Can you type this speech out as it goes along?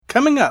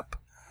Coming up,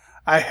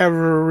 I have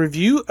a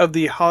review of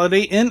the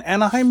Holiday Inn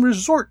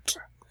Anaheim-Resort.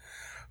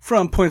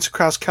 From points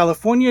across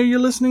California, you're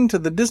listening to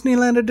the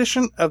Disneyland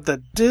edition of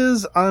the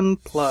Diz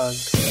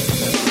Unplugged.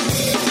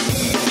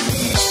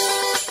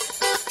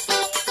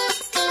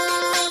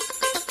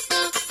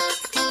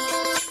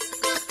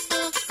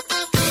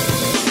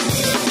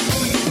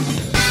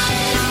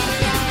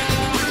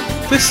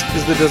 This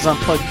is the Diz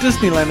Unplugged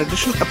Disneyland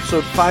edition,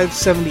 episode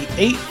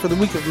 578 for the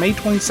week of May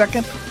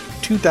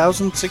 22nd,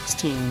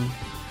 2016.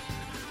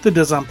 The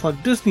Diz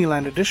Unplugged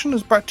Disneyland edition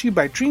is brought to you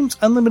by Dreams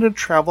Unlimited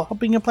Travel,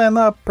 helping you plan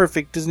the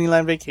perfect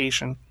Disneyland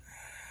vacation.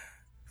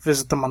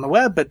 Visit them on the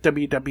web at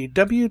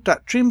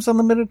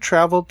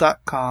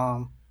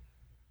www.dreamsunlimitedtravel.com.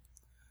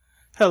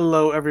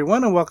 Hello,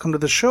 everyone, and welcome to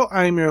the show.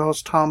 I am your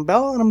host, Tom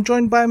Bell, and I'm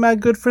joined by my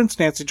good friends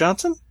Nancy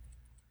Johnson.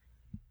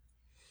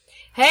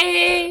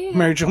 Hey!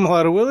 Mary Jo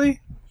Mulatto-Willie.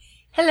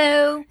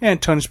 Hello.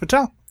 And Tony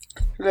Spatel.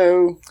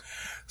 Hello.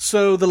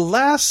 So the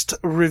last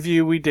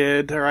review I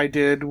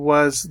did,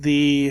 was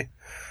the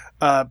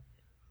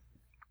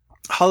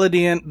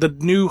Holiday Inn, the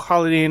new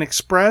Holiday Inn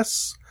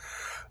Express.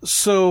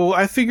 So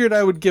I figured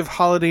I would give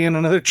Holiday Inn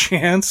another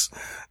chance,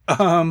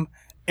 and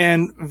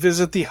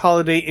visit the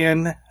Holiday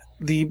Inn,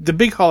 the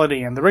big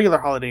Holiday Inn, the regular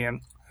Holiday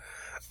Inn.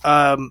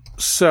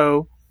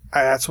 So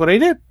that's what I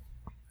did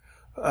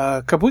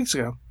a couple weeks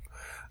ago.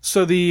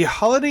 So the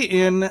Holiday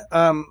Inn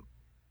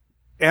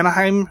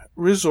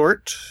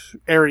Anaheim-Resort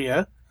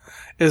area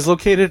is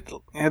located,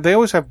 they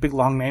always have big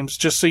long names,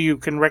 just so you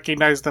can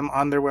recognize them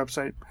on their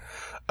website.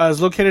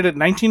 Is located at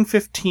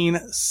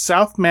 1915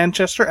 South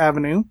Manchester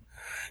Avenue,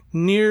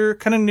 near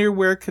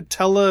where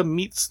Catella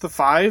meets the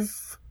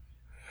Five.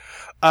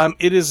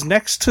 It is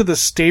next to the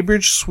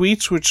Staybridge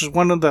Suites, which is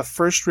one of the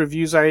first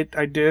reviews I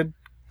did,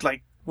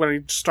 like, when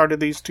I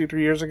started these 2-3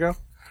 years ago.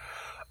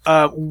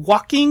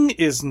 Walking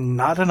is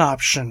not an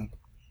option.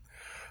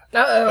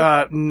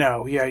 Uh-oh.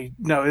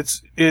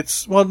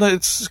 It's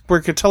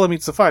where Catella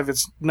meets the Five.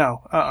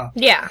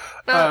 Yeah.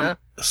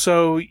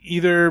 So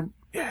either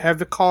have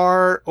the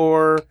car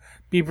or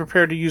be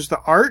prepared to use the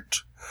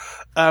art.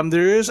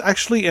 There is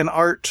actually an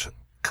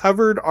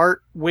covered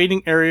art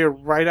waiting area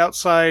right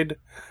outside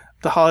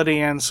the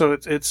Holiday Inn, so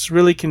it's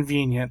really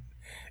convenient.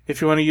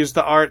 If you want to use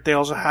the art, they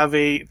also have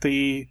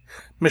the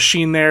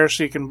machine there,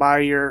 so you can buy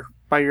your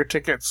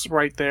tickets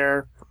right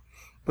there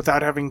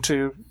without having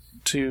to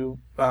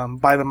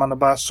buy them on the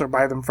bus or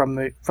buy them from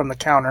the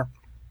counter.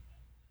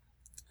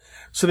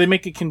 So they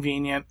make it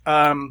convenient.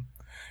 And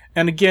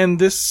again,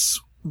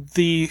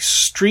 the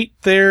street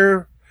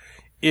there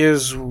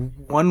is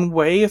one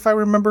way, if I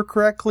remember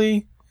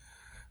correctly.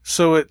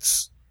 So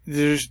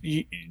use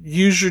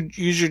your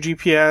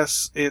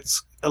GPS.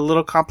 It's a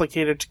little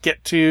complicated to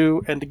get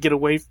to and to get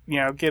away,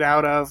 get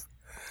out of,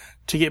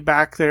 to get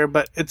back there,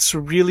 but it's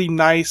really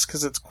nice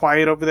because it's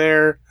quiet over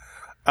there.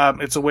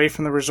 It's away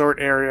from the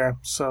resort area,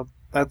 so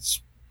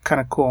that's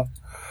kind of cool.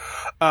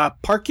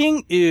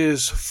 Parking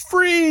is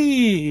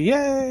free!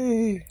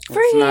 Yay!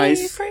 Free!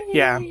 Nice. Free!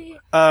 Yeah.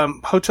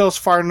 Hotel's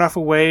far enough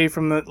away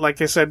from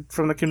like I said,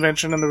 from the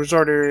convention and the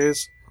resort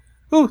areas.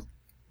 Ooh,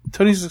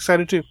 Tony's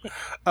excited too.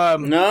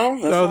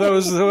 No, that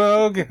was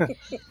okay.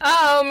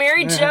 Oh,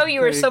 Mary Jo, you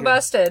were so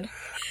busted.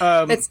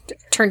 It's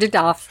turned it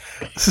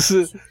off.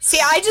 See,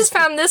 I just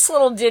found this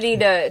little ditty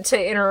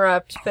to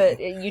interrupt, but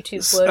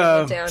YouTube's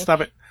loading it down. Stop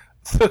it.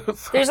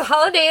 There's a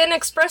Holiday Inn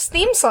Express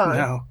theme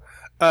song.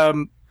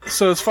 No.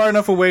 So it's far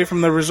enough away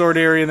from the resort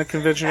area and the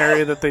convention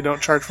area that they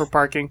don't charge for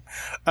parking.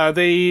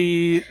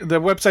 The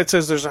website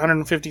says there's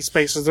 150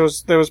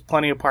 spaces. There was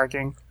plenty of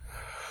parking.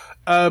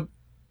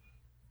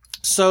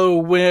 So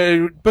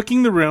when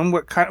booking the room,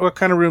 what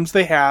kind of rooms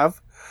they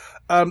have?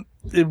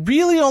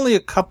 Really only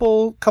a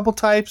couple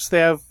types. They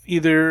have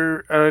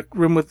either a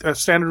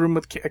standard room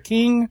with a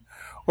king,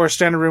 or a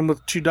standard room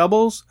with 2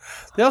 doubles.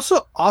 They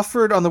also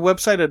offered on the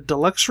website a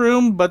deluxe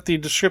room, but the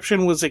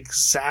description was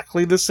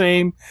exactly the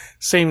same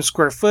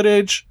square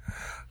footage.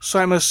 So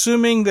I'm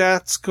assuming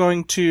that's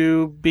going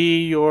to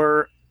be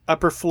your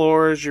upper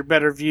floors, your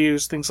better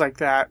views, things like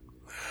that.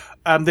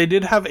 They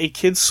did have a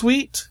kids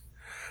suite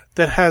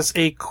that has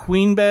a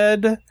queen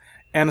bed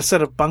and a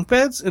set of bunk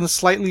beds in a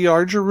slightly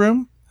larger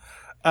room.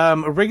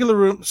 A regular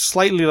room,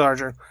 slightly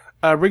larger.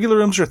 Regular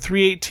rooms are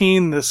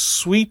 $318. The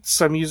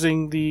suites, I'm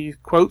using the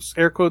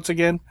air quotes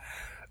again,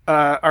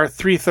 are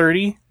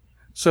 $330.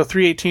 So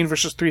 $318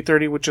 versus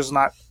 $330, which is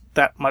not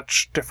that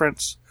much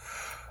difference.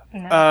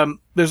 No.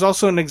 There's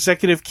also an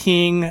executive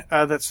king,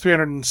 that's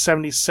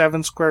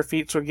 377 square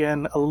feet. So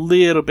again, a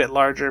little bit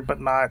larger,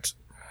 but not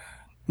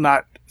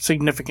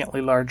significantly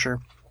larger.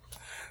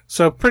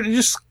 So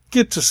just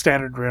get to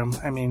standard room.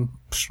 I mean,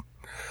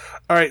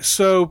 alright,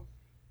 so,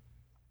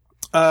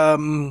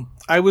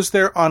 I was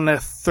there on a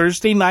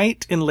Thursday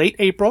night in late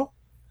April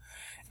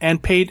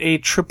and paid a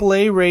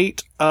AAA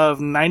rate of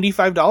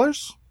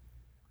 $95.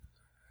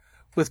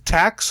 With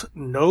tax,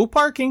 no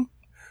parking.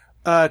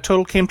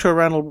 Total came to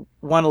around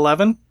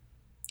 $111.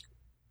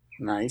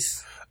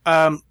 Nice.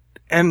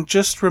 And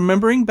just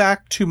remembering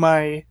back to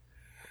my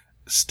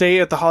stay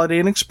at the Holiday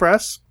Inn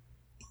Express,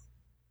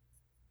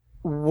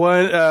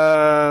 One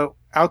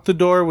out the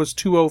door was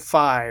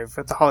 $205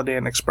 at the Holiday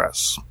Inn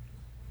Express.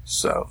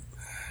 So,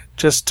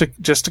 just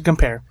to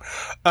compare.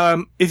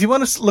 If you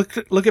want to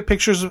look at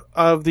pictures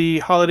of the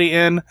Holiday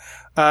Inn,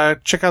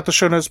 check out the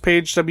show notes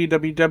page,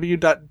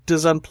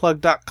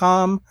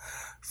 www.disunplug.com.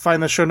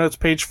 Find the show notes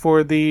page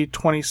for the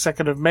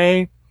 22nd of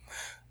May,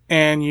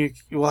 and you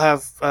will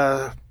have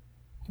a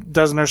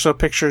dozen or so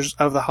pictures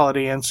of the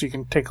Holiday Inn, so you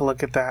can take a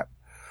look at that.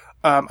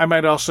 I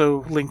might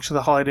also link to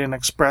the Holiday Inn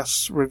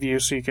Express review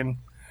so you can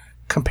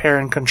compare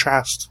and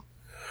contrast.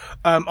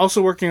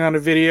 Also working on a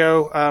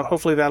video.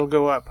 Hopefully that'll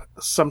go up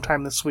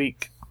sometime this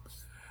week.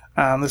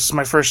 This is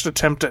my first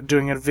attempt at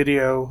doing a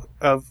video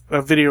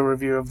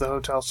review of the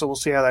hotel, so we'll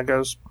see how that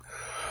goes.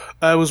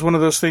 It was one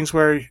of those things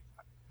where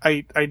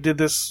I did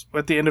this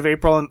at the end of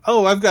April, and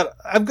I've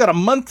got a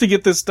month to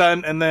get this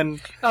done, and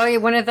then you're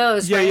one of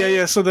those. Yeah, right?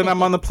 yeah. So then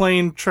I'm on the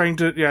plane trying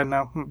to. Yeah,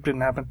 no, it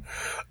didn't happen.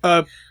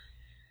 Let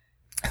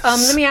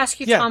me ask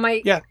you, Tom.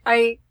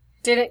 I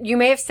didn't. You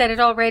may have said it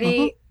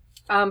already,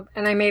 and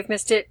I may have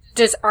missed it.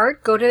 Does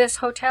Art go to this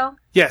hotel?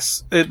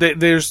 Yes,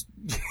 there's.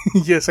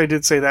 Yes, I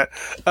did say that.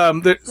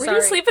 Were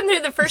you sleeping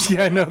through the first?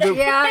 Yeah, I know.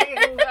 Yeah,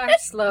 I'm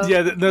slow.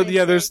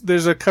 Yeah,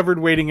 There's a covered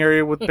waiting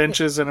area with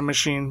benches and a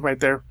machine right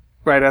there,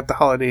 right at the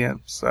Holiday Inn.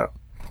 So,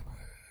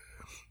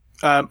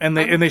 and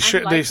they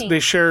share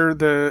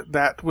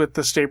that with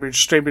the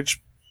Staybridge. Staybridge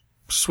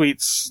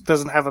Suites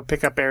doesn't have a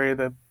pickup area.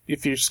 That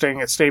if you're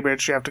staying at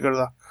Staybridge, you have to go to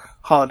the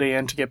Holiday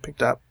Inn to get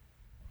picked up.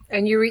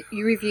 And you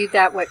reviewed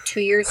that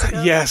 2 years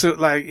ago? Yeah. So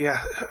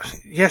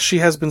she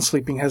has been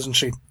sleeping, hasn't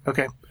she?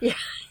 Okay. Yeah.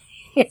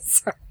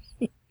 Sorry.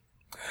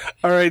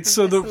 All right.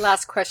 So the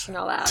last question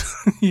I'll ask.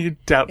 You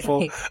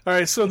doubtful. All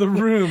right. So the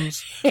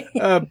rooms,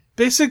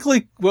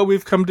 basically what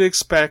we've come to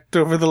expect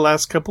over the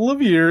last couple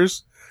of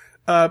years.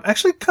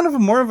 Actually, kind of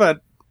more of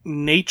a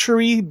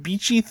naturey,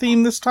 beachy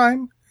theme this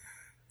time.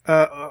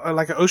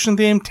 Like an ocean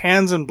theme,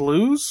 tans and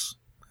blues.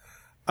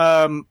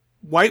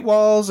 White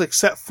walls,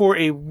 except for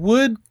a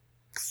wood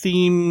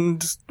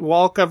themed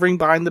wall covering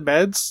behind the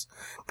beds.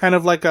 Kind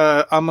of like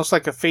almost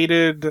like a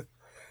faded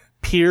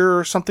pier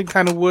or something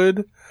kind of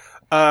wood.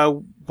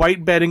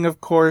 White bedding,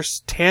 of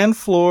course, tan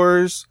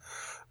floors,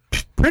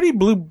 pretty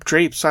blue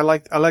drapes. I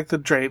like the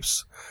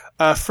drapes.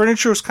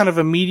 Furniture was kind of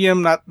a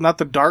medium, not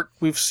the dark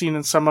we've seen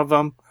in some of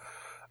them.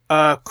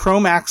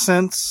 Chrome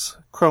accents,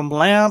 chrome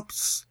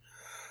lamps,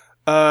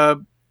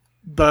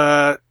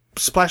 the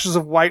splashes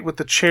of white with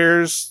the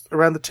chairs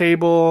around the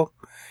table,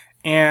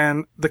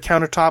 and the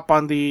countertop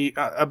on the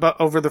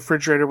over the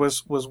refrigerator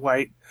was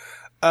white.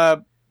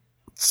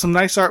 Some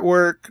nice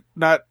artwork,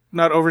 not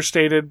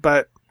overstated,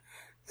 but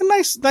a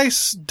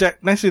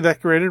nicely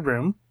decorated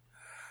room.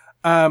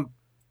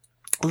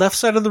 Left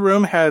side of the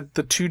room had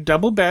the two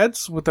double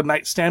beds with a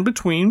nightstand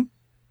between.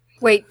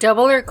 Wait,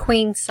 double or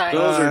queen size?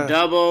 Those are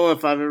double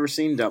if I've ever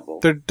seen double.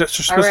 They're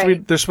doubles.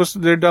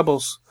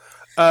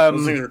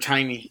 Those things are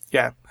tiny.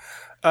 Yeah.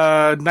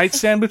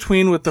 Nightstand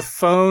between with the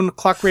phone,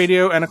 clock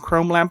radio, and a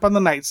chrome lamp on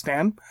the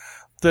nightstand.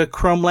 The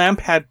chrome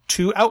lamp had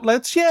two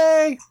outlets.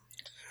 Yay!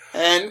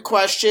 And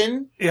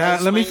question. Yeah,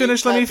 let me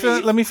finish. Let me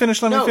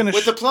finish.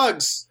 With the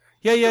plugs.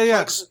 Yeah.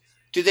 Plugs,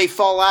 do they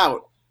fall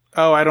out?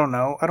 Oh, I don't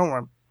know. I don't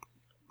remember.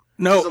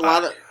 No,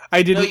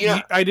 I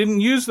didn't. I didn't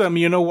use them.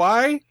 You know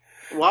why?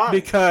 Why?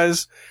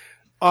 Because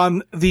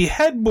on the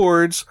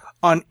headboards,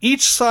 on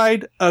each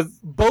side of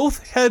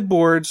both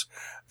headboards,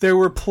 there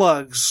were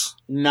plugs.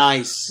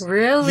 Nice.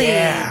 Really?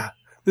 Yeah.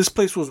 This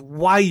place was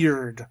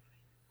wired.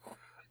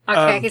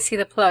 Okay, I can see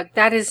the plug.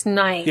 That is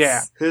nice.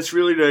 Yeah. That's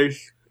really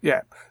nice.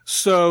 Yeah.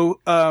 So,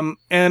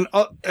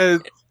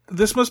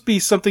 this must be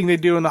something they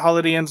do in the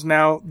Holiday Inns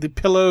now. The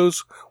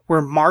pillows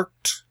were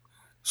marked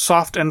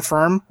soft and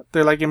firm.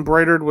 They're like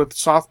embroidered with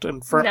soft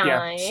and firm.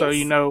 Nice. Yeah. So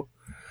you know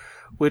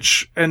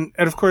which, and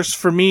of course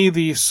for me,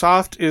 the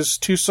soft is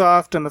too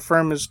soft and the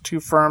firm is too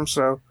firm.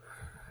 So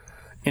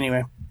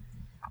anyway.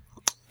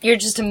 You're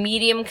just a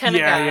medium kind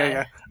of guy.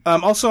 Yeah.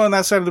 Also on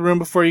that side of the room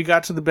before you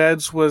got to the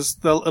beds was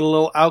the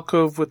little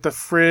alcove with the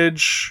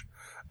fridge,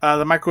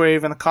 the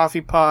microwave and the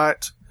coffee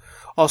pot.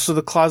 Also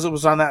the closet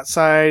was on that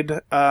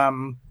side,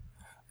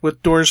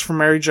 with doors for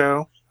Mary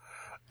Jo.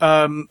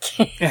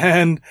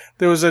 And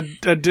there was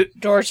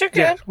doors are good.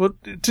 Yeah, well,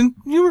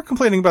 you were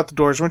complaining about the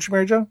doors, weren't you,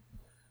 Mary Jo?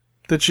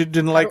 That you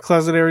didn't like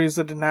closet areas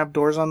that didn't have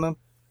doors on them?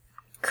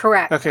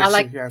 Correct. Okay, I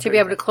like to be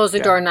able to close the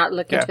door and not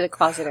look into the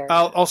closet area.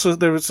 Also,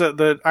 there was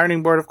the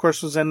ironing board, of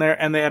course, was in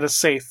there, and they had a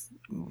safe,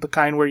 the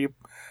kind where you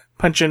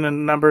punch in the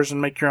numbers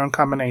and make your own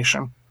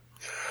combination.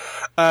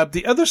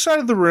 The other side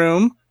of the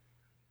room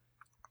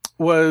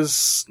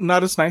was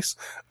not as nice.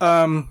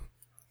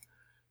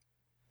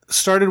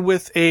 Started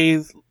with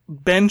a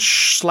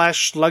bench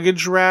 /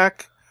 luggage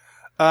rack,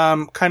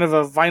 kind of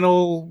a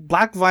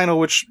black vinyl,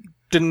 which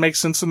didn't make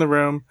sense in the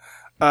room.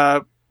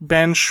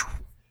 Bench.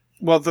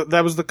 Well,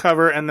 that was the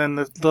cover, and then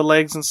the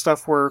legs and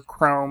stuff were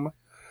chrome.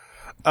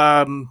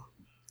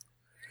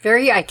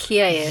 Very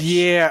IKEA-ish.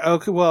 Yeah.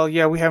 Okay. Well,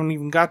 yeah, we haven't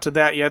even got to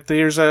that yet.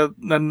 There's a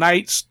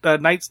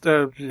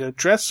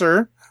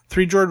dresser,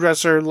 3-drawer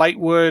dresser, light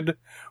wood,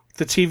 with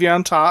the TV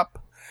on top,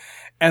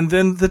 and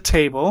then the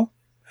table.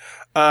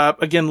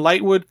 Again,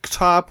 lightwood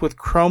top with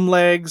chrome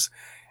legs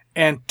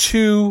and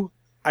 2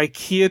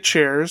 IKEA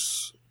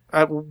chairs.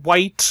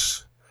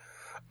 White,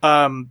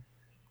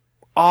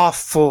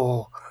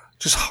 awful,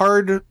 just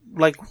hard.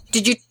 Like,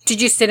 did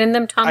you sit in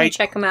them, Tom, and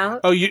check them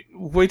out? Oh, you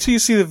wait till you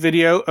see the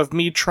video of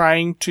me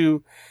trying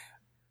to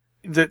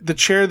the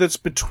chair that's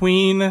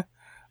between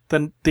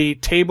the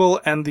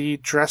table and the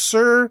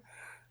dresser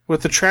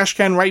with the trash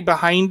can right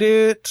behind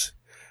it.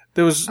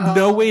 There was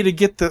no way to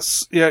get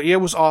this. Yeah, it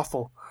was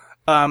awful.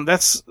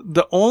 That's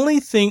the only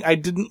thing I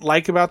didn't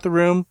like about the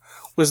room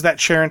was that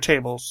chair and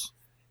tables.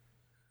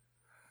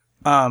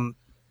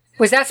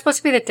 Was that supposed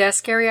to be the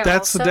desk area?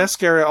 That's the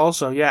desk area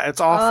also. Yeah,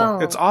 it's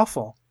awful. It's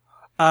awful.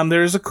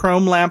 There's a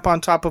chrome lamp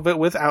on top of it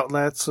with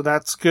outlets, so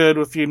that's good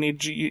if you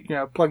need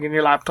plug in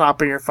your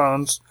laptop or your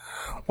phones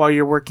while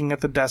you're working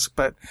at the desk.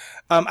 But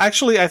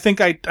actually, I think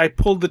I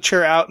pulled the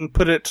chair out and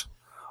put it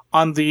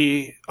on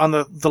the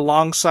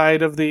long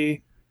side of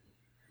the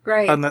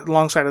on the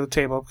long side of the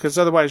table, because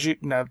otherwise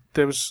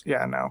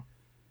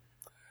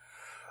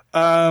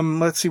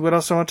let's see what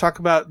else I want to talk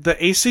about.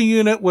 The AC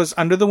unit was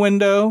under the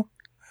window.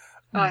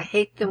 Oh, I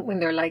hate them when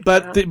they're like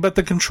that. that. But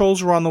the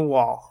controls were on the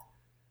wall.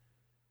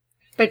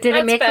 But did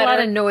it make a lot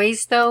of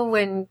noise, though,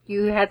 when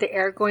you had the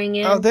air going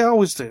in? Oh, they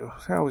always do.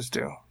 They always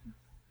do.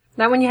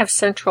 Not when you have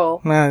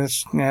central. Well,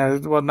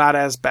 not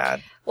as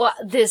bad. Well,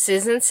 this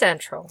isn't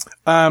central.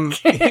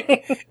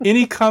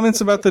 Any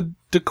comments about the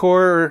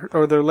decor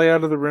or the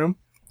layout of the room?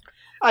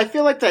 I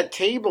feel like that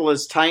table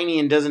is tiny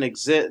and doesn't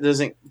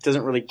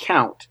really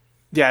count.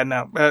 Yeah,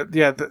 no.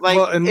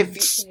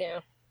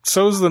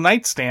 So's the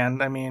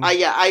nightstand. I mean,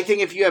 I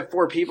think if you have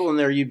 4 people in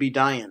there, you'd be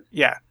dying.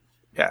 Yeah.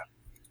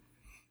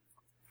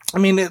 I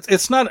mean,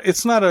 it's not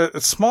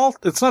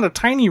a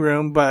tiny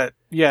room, but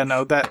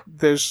the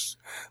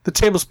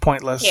table's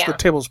pointless. Yeah. The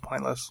table's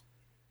pointless.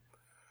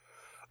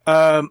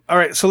 All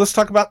right, so let's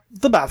talk about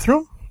the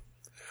bathroom.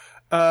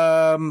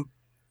 Theming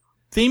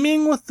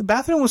with the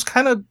bathroom was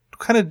kind of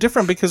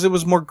different because it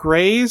was more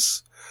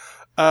grays,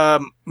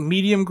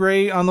 medium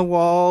gray on the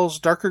walls,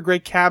 darker gray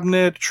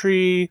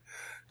cabinetry,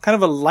 kind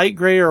of a light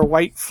gray or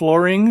white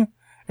flooring.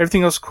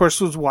 Everything else, of course,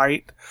 was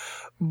white.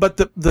 But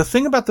the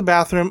thing about the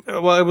bathroom,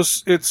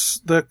 it's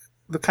the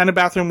kind of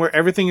bathroom where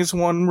everything is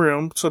one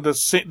room, so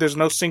there's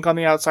no sink on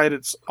the outside.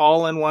 It's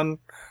all in one,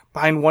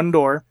 behind one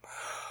door.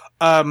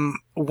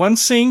 One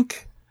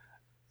sink,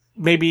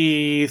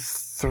 maybe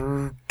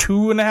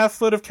 2.5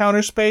 foot of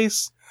counter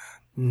space,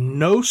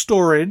 no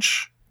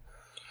storage.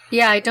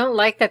 Yeah, I don't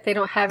like that they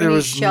don't have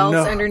any shelves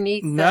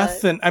underneath.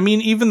 Nothing. I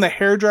mean, even the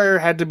hairdryer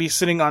had to be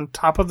sitting on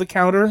top of the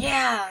counter.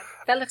 Yeah,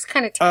 that looks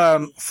kind of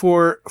terrible.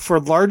 For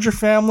larger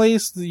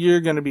families,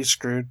 you're going to be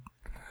screwed.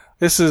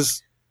 This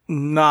is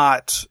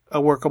not a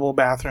workable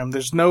bathroom.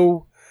 There's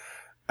no,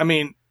 I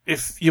mean,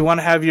 if you want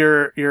to have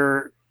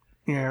your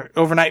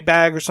overnight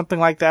bag or something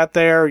like that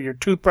there, or your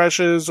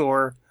toothbrushes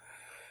or...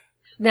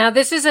 Now,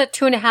 this is a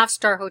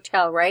 2.5-star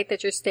hotel, right,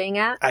 that you're staying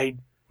at?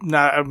 I'm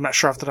not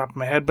sure off the top of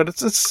my head, but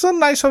it's a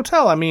nice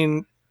hotel. I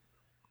mean,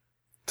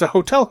 it's a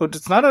hotel.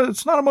 It's not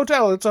a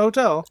motel. It's a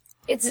hotel.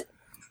 It's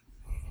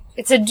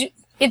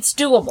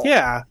doable.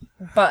 Yeah.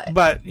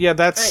 But yeah,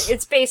 that's...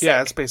 It's basic.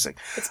 Yeah, it's basic.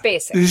 It's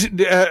basic.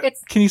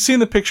 Can you see in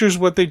the pictures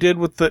what they did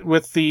with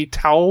the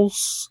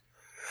towels?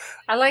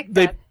 I like that.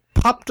 They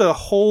popped a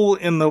hole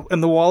in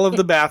the wall of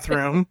the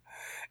bathroom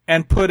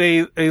and put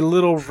a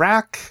little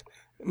rack,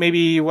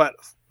 maybe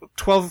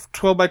 12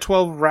 by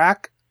 12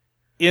 rack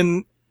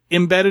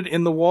embedded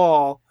in the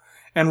wall,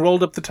 and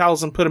rolled up the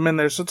towels and put them in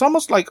there. So it's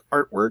almost like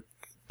artwork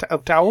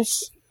of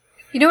towels.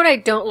 You know what I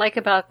don't like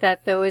about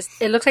that, though, is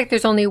it looks like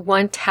there's only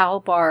one towel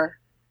bar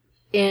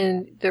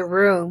in the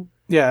room.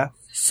 Yeah.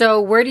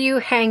 So where do you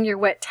hang your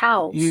wet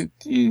towels?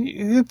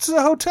 It's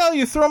a hotel.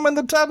 You throw them in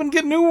the tub and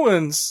get new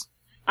ones.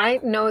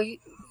 I know.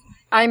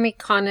 I'm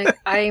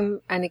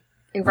an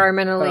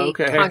environmentally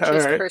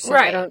conscious person.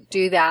 Right. I don't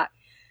do that.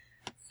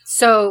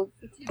 So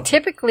not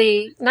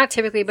typically,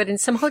 but in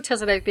some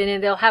hotels that I've been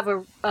in, they'll have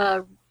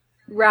a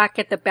rack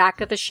at the back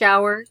of the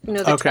shower,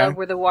 the tub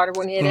where the water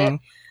won't hit it.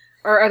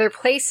 Or other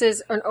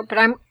places, but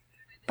I'm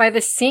by the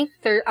sink.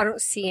 I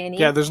don't see any.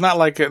 Yeah, there's not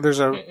like there's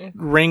a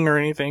ring or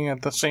anything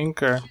at the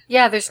sink, or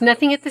there's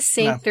nothing at the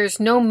sink. No. There's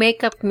no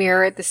makeup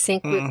mirror at the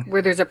sink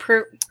where there's a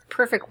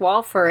perfect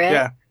wall for it.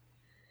 Yeah,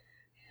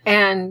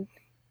 and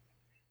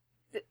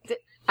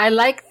I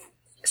like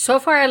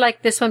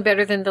this one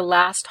better than the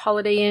last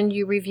Holiday Inn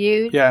you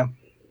reviewed. Yeah,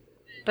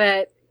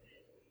 but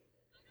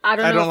I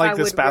don't like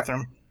this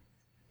bathroom.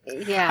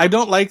 Yeah. I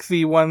don't like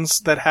the ones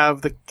that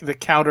have the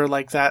counter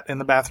like that in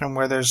the bathroom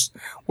where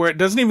it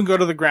doesn't even go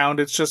to the ground.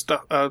 It's just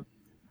a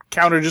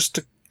counter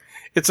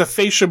it's a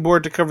fascia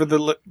board to cover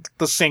the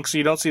sink, so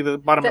you don't see the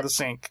bottom of the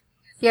sink.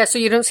 Yeah, so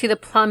you don't see the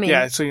plumbing.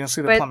 Yeah, so you don't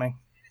see the plumbing.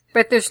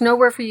 But there's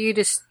nowhere for you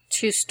to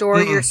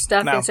store your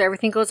stuff in, so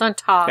everything goes on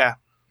top. Yeah.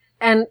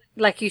 And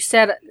like you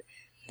said,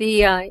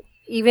 the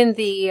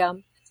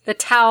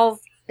towel,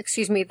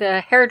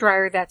 the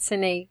hairdryer that's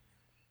in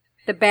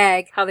the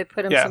bag, how they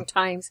put them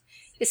sometimes,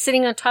 is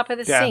sitting on top of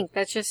the sink.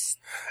 That's just...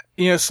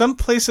 some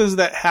places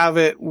that have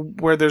it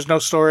where there's no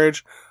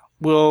storage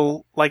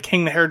will, like,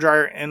 hang the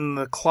hairdryer in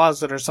the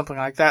closet or something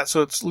like that,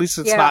 so at least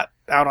it's not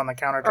out on the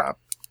countertop.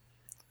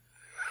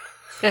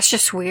 That's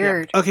just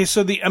weird. Yeah. Okay,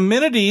 so the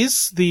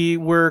amenities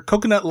were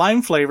coconut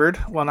lime flavored.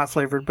 Well, not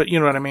flavored, but you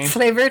know what I mean.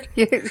 Flavored?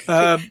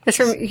 That's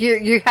from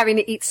you're having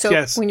to eat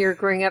soap when you're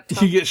growing up,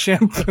 Tom. You get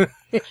shampoo.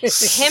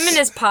 Him and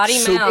his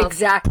potty mouth.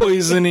 Exactly.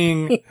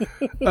 Poisoning.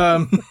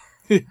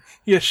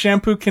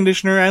 Shampoo,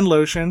 conditioner, and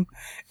lotion.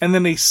 And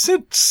then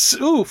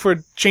for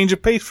a change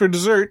of pace for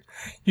dessert,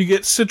 you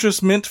get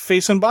citrus mint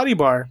face and body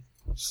bar.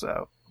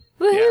 So,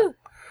 woohoo!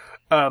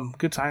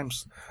 Good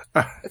times.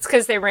 It's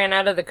because they ran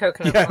out of the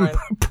coconut lime.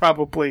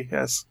 Probably,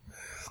 yes.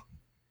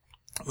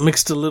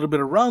 Mixed a little bit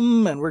of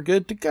rum, and we're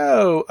good to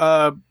go.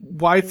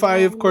 Wi-Fi,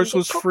 of course,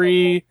 was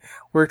free.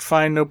 Worked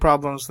fine, no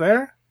problems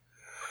there.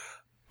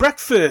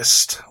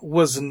 Breakfast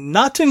was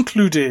not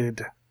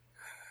included.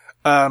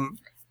 At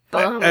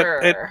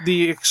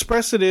the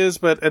Express it is,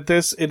 but at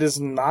this it is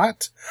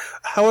not.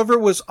 However,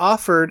 it was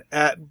offered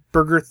at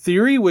Burger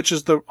Theory, which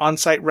is the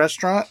on-site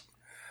restaurant.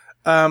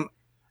 I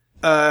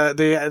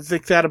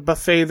think they had a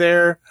buffet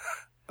there.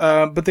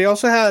 But they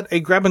also had a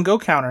grab-and-go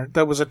counter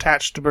that was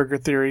attached to Burger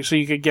Theory, so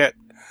you could get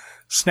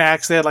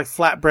snacks. They had like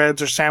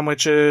flatbreads or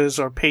sandwiches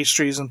or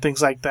pastries and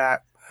things like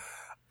that.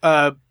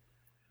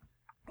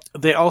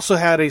 They also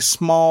had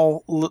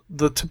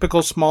the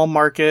typical small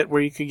market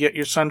where you could get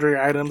your sundry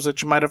items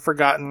that you might have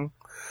forgotten.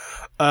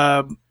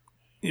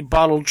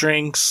 Bottled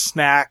drinks,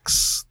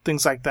 snacks,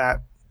 things like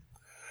that.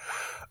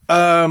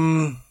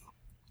 Then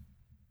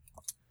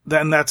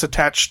that's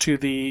attached to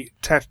the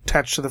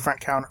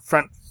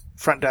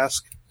front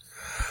desk.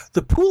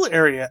 The pool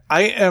area.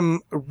 I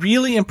am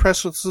really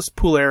impressed with this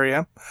pool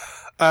area.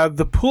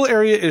 The pool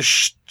area is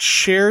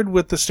shared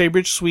with the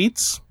Staybridge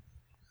Suites,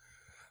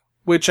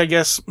 which I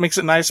guess makes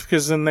it nice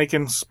because then they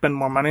can spend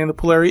more money in the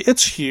pool area.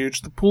 It's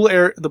huge. The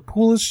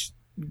pool is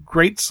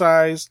great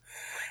size,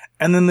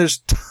 and then there's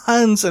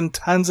tons and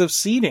tons of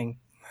seating.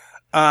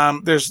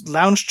 There's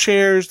lounge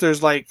chairs.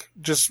 There's like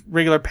just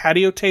regular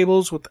patio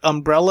tables with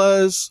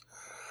umbrellas.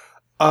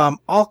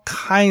 All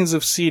kinds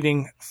of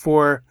seating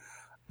for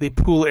the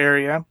pool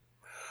area.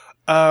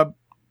 But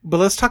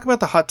let's talk about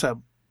the hot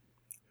tub.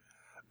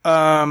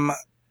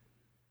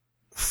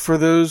 For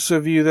those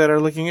of you that are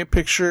looking at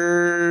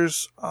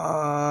pictures,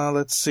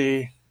 let's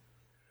see.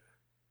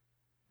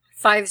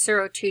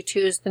 5022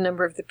 is the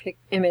number of the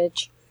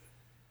image.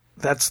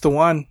 That's the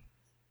one.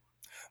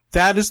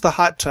 That is the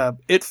hot tub.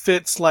 It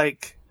fits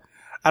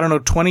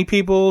 20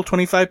 people,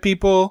 25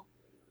 people.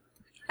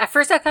 At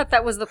first I thought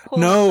that was the pool.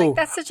 No.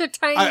 That's such a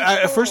tiny pool.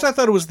 At first I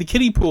thought it was the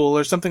kiddie pool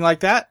or something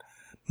like that.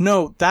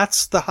 No,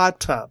 that's the hot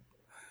tub.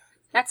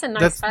 That's a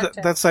nice hot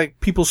tub. That's like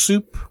people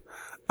soup.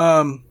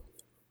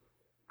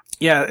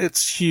 Yeah,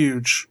 it's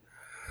huge.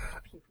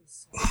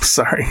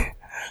 Sorry.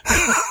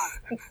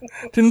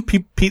 Didn't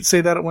Pete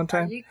say that at one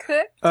time? You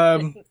could.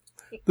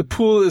 The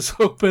pool is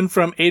open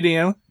from 8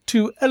 a.m.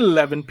 to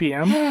 11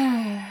 p.m.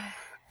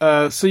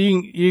 So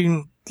you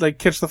can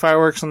catch the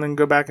fireworks and then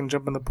go back and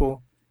jump in the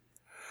pool.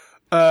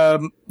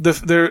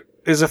 There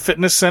is a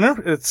fitness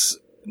center. It's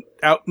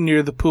out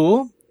near the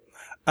pool.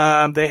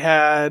 They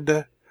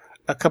had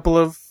a couple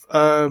of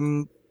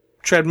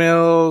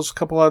treadmills, a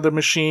couple other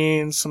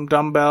machines, some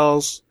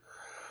dumbbells.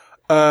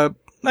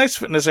 Nice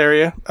fitness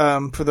area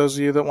for those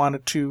of you that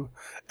wanted to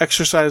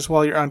exercise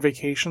while you're on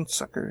vacation,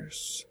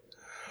 suckers.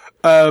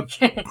 The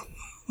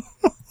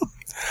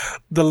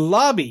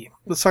lobby.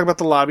 Let's talk about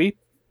the lobby.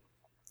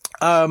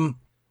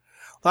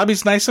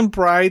 Lobby's nice and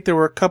bright. There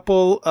were a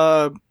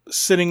couple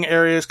sitting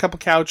areas, couple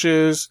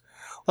couches,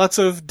 lots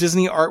of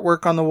Disney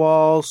artwork on the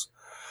walls.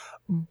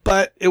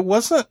 But it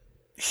wasn't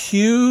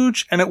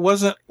huge, and it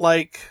wasn't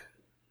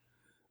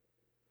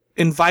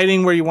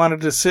inviting where you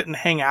wanted to sit and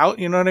hang out.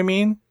 You know what I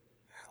mean?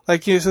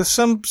 There's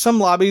some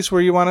lobbies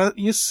where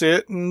you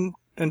sit and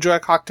enjoy a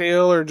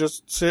cocktail or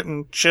just sit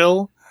and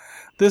chill.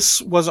 This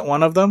wasn't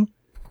one of them.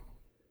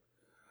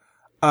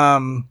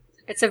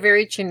 It's a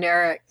very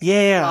generic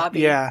lobby.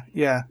 Yeah.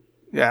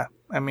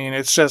 I mean,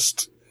 it's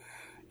just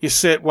you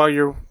sit while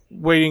you're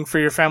waiting for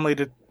your family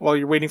while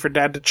you're waiting for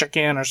dad to check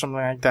in or something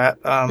like that.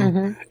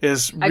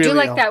 Is really I do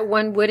like that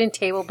one wooden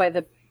table by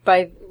the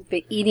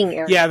eating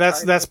area. Yeah,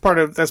 that's part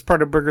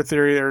of Burger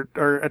Theory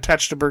or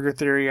attached to Burger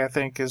Theory. I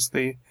think there's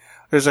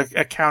a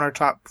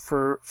countertop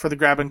for the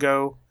grab and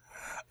go.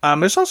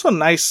 There's also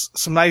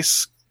some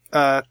nice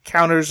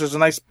counters. There's a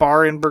nice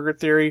bar in Burger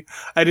Theory.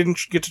 I didn't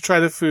get to try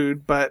the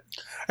food, but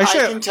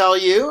actually, I can tell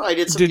you, I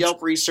did some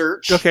Yelp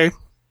research. Okay.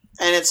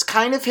 And it's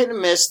kind of hit and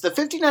miss. The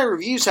 59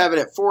 reviews have it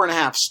at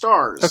 4.5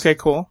 stars. Okay,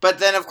 cool. But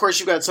then, of course,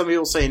 you've got some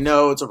people saying,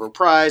 no, it's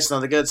overpriced,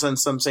 not that good. Some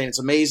saying it's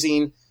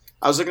amazing.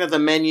 I was looking at the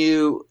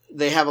menu.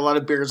 They have a lot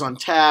of beers on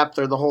tap.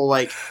 They're the whole,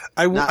 I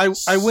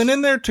went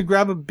in there to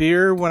grab a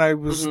beer when I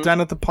was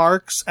done at the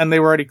parks, and they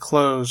were already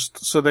closed.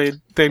 So they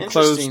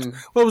closed.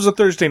 Well, it was a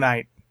Thursday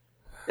night.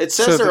 It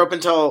says they're open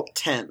till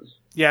 10.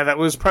 Yeah, it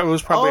was probably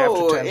after 10.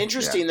 Oh,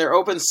 interesting. Yeah. They're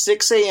open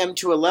 6 a.m.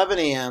 to 11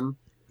 a.m.,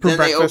 Then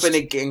breakfast. they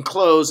open and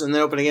close, and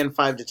then open again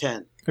 5 to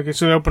 10. Okay,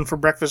 so they open for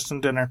breakfast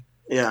and dinner.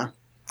 Yeah.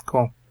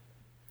 Cool.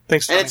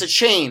 Thanks, Tony. And it's a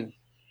chain.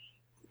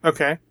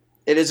 Okay.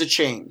 It is a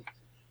chain.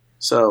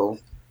 So,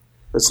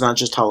 it's not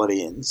just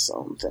Holiday Inn's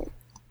own thing.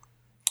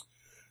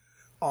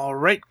 All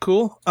right,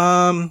 cool.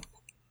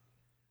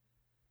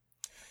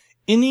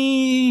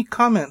 Any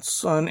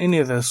comments on any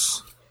of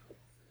this?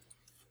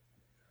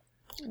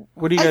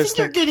 What do you guys think?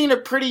 You're getting a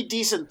pretty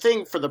decent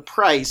thing for the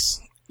price.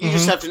 You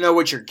just have to know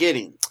what you're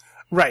getting.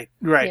 Right.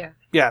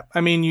 Yeah.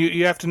 I mean,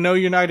 you have to know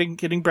you're not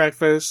getting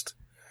breakfast.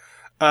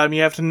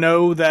 You have to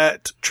know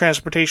that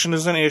transportation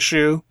is an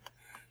issue.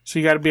 So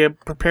you got to be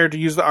prepared to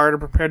use the art or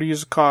prepared to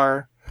use a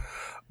car.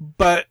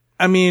 But,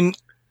 I mean,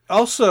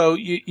 also,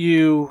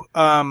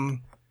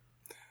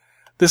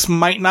 this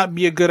might not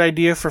be a good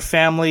idea for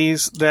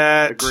families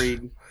that...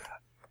 Agreed.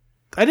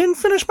 I didn't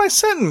finish my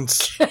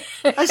sentence.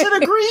 I said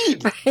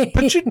agreed.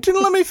 But you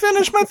didn't let me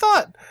finish my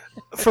thought.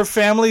 For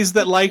families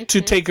that like to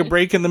take a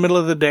break in the middle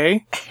of the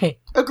day.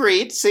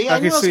 Agreed. See, I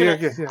knew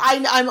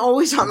I'm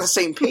always on the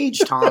same page,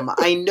 Tom.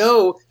 I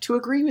know to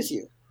agree with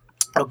you.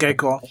 Okay,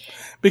 cool.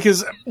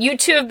 Because you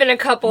two have been a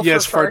couple for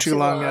far too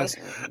long. Yes.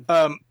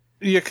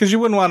 Because you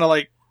wouldn't want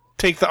to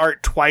take the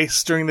art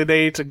twice during the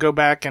day to go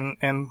back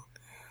and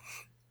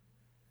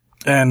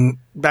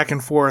back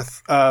and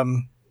forth.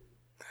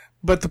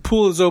 But the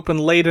pool is open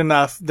late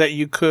enough that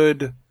you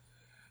could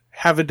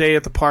have a day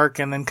at the park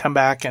and then come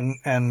back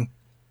and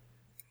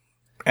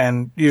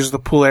use the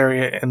pool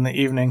area in the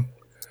evening.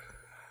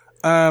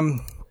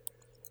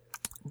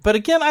 But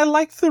again, I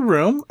like the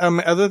room.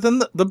 Other than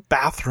the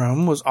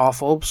bathroom was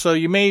awful, so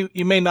you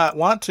may not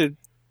want to.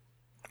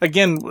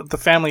 Again, with the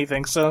family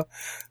thing. So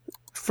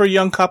for a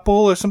young couple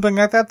or something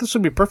like that, this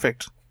would be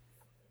perfect.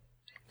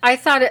 I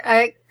thought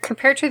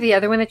compared to the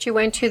other one that you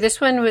went to,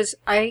 this one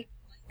I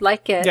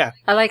like it. Yeah.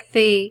 I like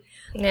the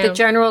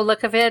general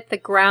look of it, the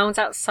grounds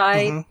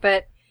outside,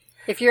 but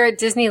if you're at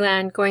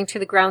Disneyland, going to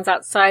the grounds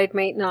outside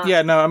might not.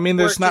 Yeah, no, I mean,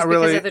 there's not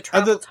really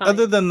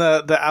other than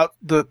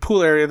the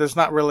pool area. There's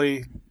not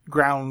really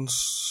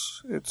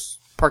grounds. It's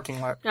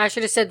parking lot. I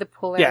should have said the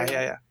pool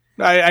area.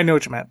 Yeah. I know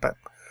what you meant, but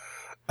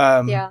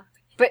yeah,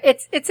 but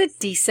it's a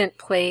decent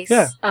place.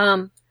 Yeah.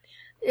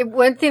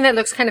 One thing that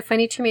looks kind of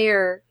funny to me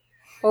are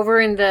over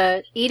in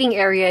the eating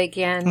area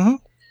again. Mm-hmm.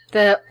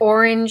 The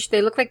orange,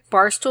 they look like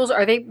bar stools.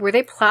 Were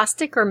they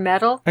plastic or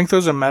metal? I think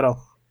those are metal.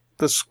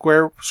 The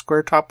square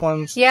top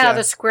ones. Yeah,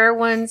 the square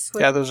ones.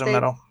 Yeah, those are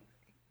metal.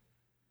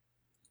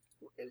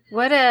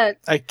 What a...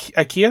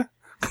 IKEA?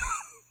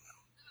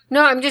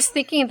 No, I'm just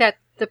thinking that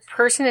the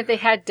person that they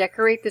had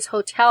decorate this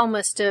hotel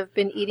must have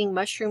been eating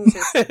mushrooms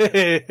or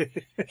something.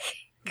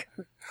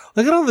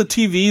 Look at all the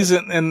TVs,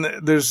 and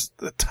there's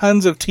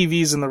tons of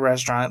TVs in the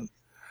restaurant.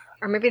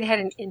 Or maybe they had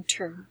an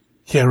intern.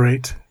 Yeah,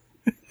 right.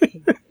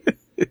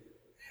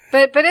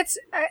 But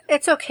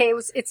it's okay.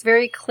 It's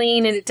very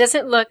clean, and it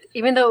doesn't look,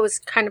 even though it was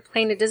kind of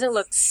plain, it doesn't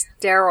look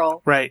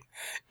sterile. Right.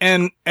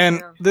 And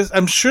this,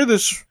 I'm sure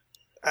this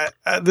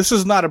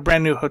is not a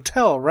brand new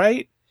hotel,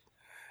 right?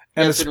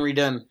 And it's been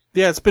redone.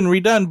 Yeah, it's been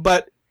redone,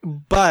 but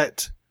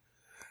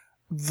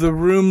the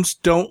rooms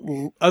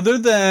don't, other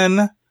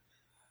than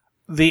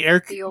the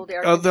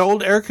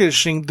old air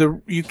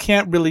conditioning, you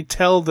can't really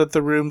tell that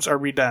the rooms are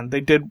redone.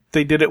 They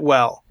did it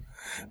well,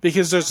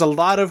 because there's a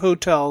lot of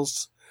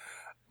hotels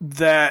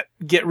that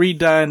get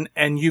redone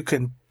and you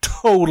can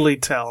totally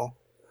tell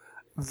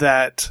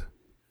that.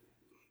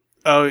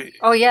 Oh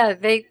yeah,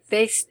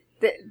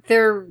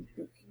 their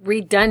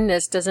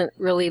redoneness doesn't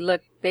really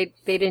look. They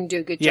didn't do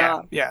a good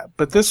job. Yeah,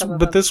 but this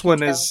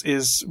one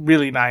is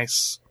really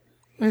nice.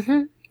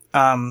 Mm-hmm.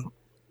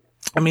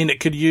 I mean,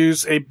 it could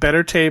use a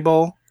better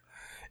table.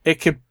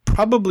 It could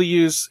probably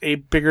use a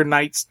bigger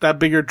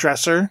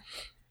dresser.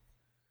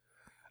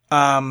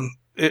 I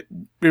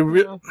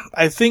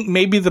think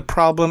maybe the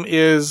problem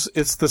is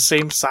it's the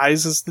same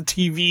size as the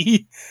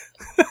TV.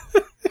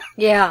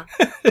 Yeah.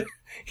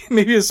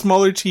 Maybe a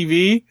smaller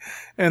TV,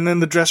 and then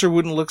the dresser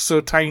wouldn't look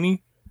so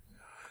tiny.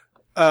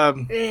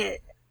 And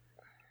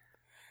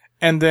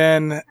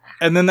then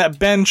that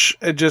bench,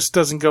 it just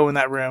doesn't go in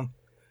that room.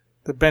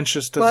 The bench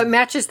just doesn't. Well, it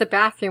matches the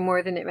bathroom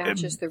more than it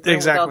matches the room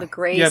exactly. with all the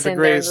grays. Yeah, the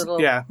grays. And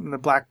little and the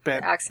black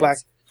accents. black.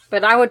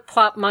 But I would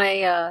plop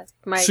my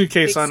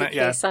suitcase on suitcase it.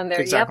 Yeah, on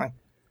there. exactly. Yep.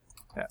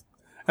 Yeah,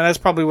 and that's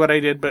probably what I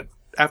did, but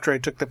after I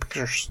took the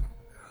pictures,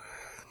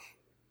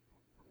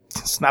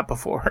 it's not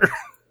before.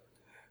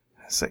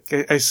 It's like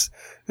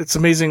it's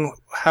amazing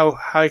how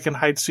I can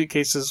hide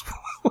suitcases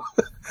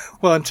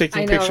while I'm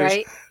taking pictures.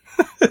 Right?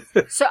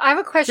 So I have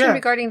a question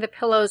regarding the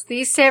pillows.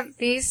 These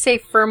say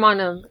firm on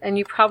them, and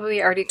you probably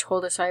already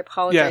told us. So I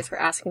apologize for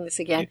asking this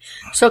again.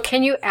 So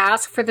can you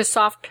ask for the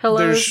soft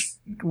pillows?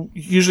 There's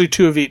usually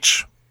 2 of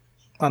each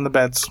on the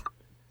beds.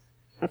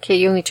 Okay,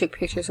 you only took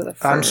pictures of the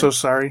fur. I'm so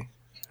sorry.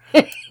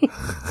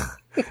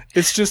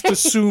 It's just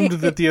assumed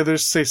that the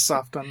others say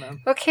soft on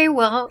them. Okay,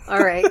 well,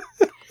 all right.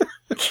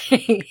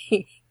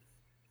 Okay.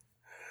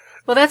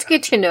 Well, that's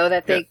good to know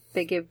that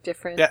they give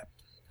different. Yeah.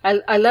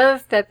 I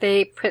love that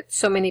they put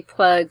so many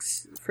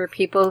plugs for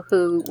people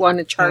who want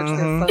to charge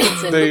their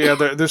phones.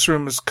 And this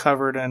room is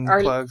covered in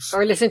plugs.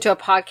 Or listen to a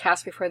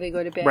podcast before they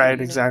go to bed. Right,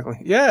 exactly.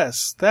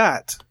 Yes,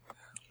 that.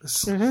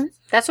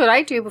 That's what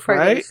I do before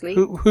I go to sleep.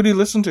 Who do you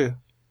listen to?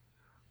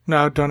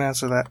 No, don't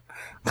answer that.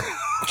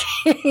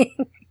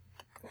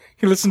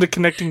 You listen to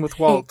Connecting with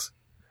Walt.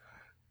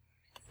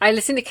 I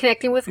listen to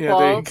Connecting with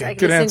Walt. I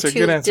good listen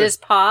to Diz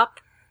Pop.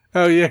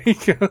 Oh, yeah, you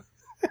go.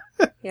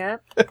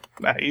 Yep.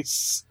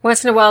 Nice.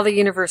 Once in a while, the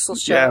Universal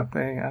show.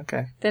 Yeah,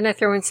 okay. Then I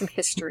throw in some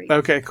history.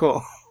 Okay,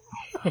 cool.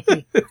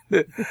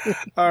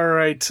 All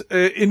right.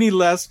 Any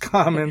last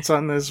comments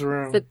on this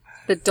room?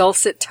 The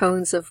dulcet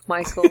tones of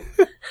Michael.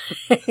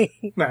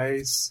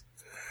 Nice.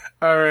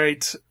 All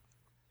right.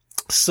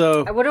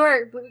 So, what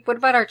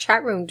about our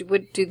chat room?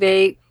 Would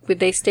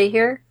they stay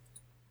here?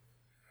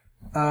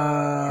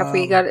 Have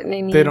we got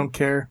any? They don't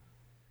care.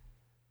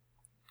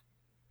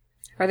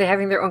 Are they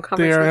having their own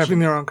conversation? They are having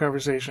their own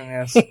conversation.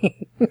 Yes.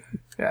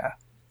 Yeah.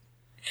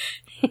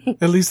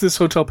 At least this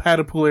hotel had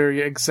a pool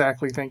area.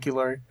 Exactly. Thank you,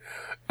 Lori.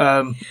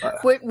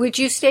 Would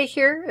you stay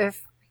here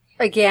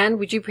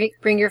would you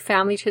bring your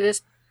family to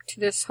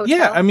this hotel?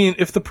 Yeah. I mean,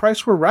 if the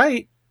price were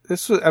right,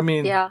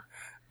 yeah.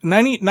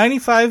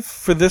 95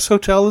 for this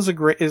hotel is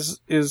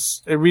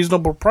a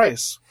reasonable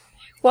price.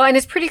 Well, and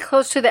it's pretty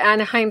close to the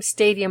Anaheim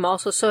Stadium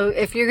also. So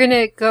if you're going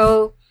to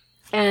go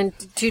and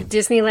do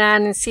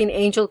Disneyland and see an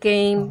Angel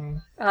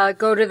game,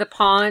 go to the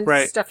pond,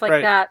 stuff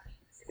like that,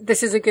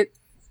 this is a good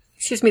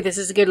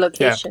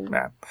location.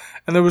 Yeah.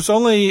 And there was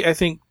only, I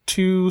think,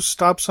 2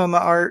 stops on the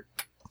Art.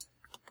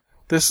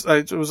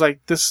 It was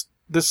like this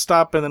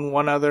stop and then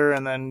one other,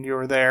 and then you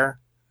were there.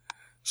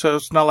 So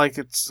it's not like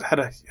it's had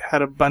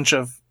a bunch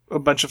of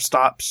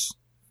stops.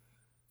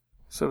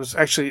 So it was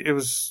actually, it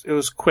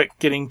was quick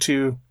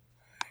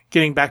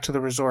getting back to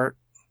the resort.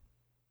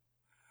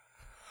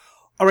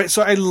 All right.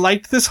 So I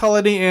liked this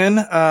Holiday Inn.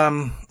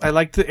 I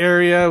liked the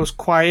area. It was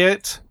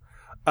quiet.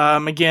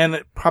 Again,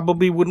 it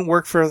probably wouldn't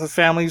work for the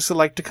families that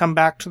like to come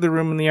back to the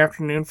room in the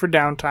afternoon for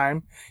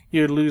downtime.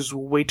 You'd lose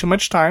way too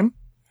much time.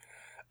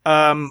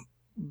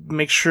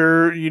 Make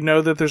sure you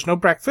know that there's no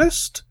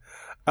breakfast.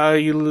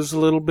 You lose a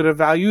little bit of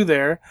value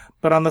there.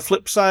 But on the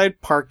flip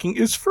side, parking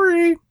is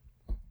free.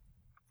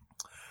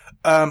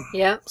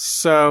 Yeah.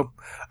 So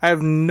I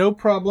have no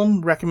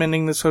problem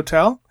recommending this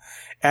hotel.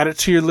 Add it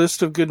to your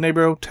list of good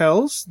neighbor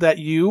hotels that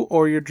you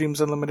or your Dreams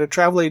Unlimited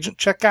travel agent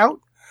check out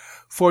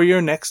for your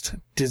next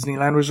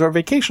Disneyland Resort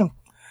vacation.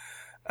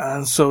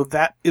 So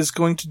that is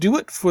going to do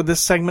it for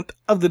this segment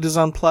of the Diz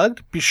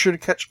Unplugged. Be sure to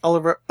catch all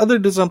of our other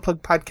Diz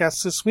Unplugged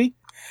podcasts this week.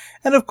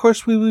 And of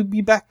course, we will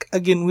be back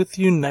again with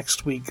you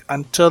next week.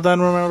 Until then,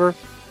 remember,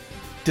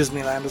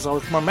 Disneyland is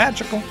always more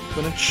magical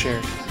when it's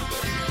shared.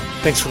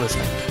 Thanks for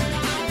listening.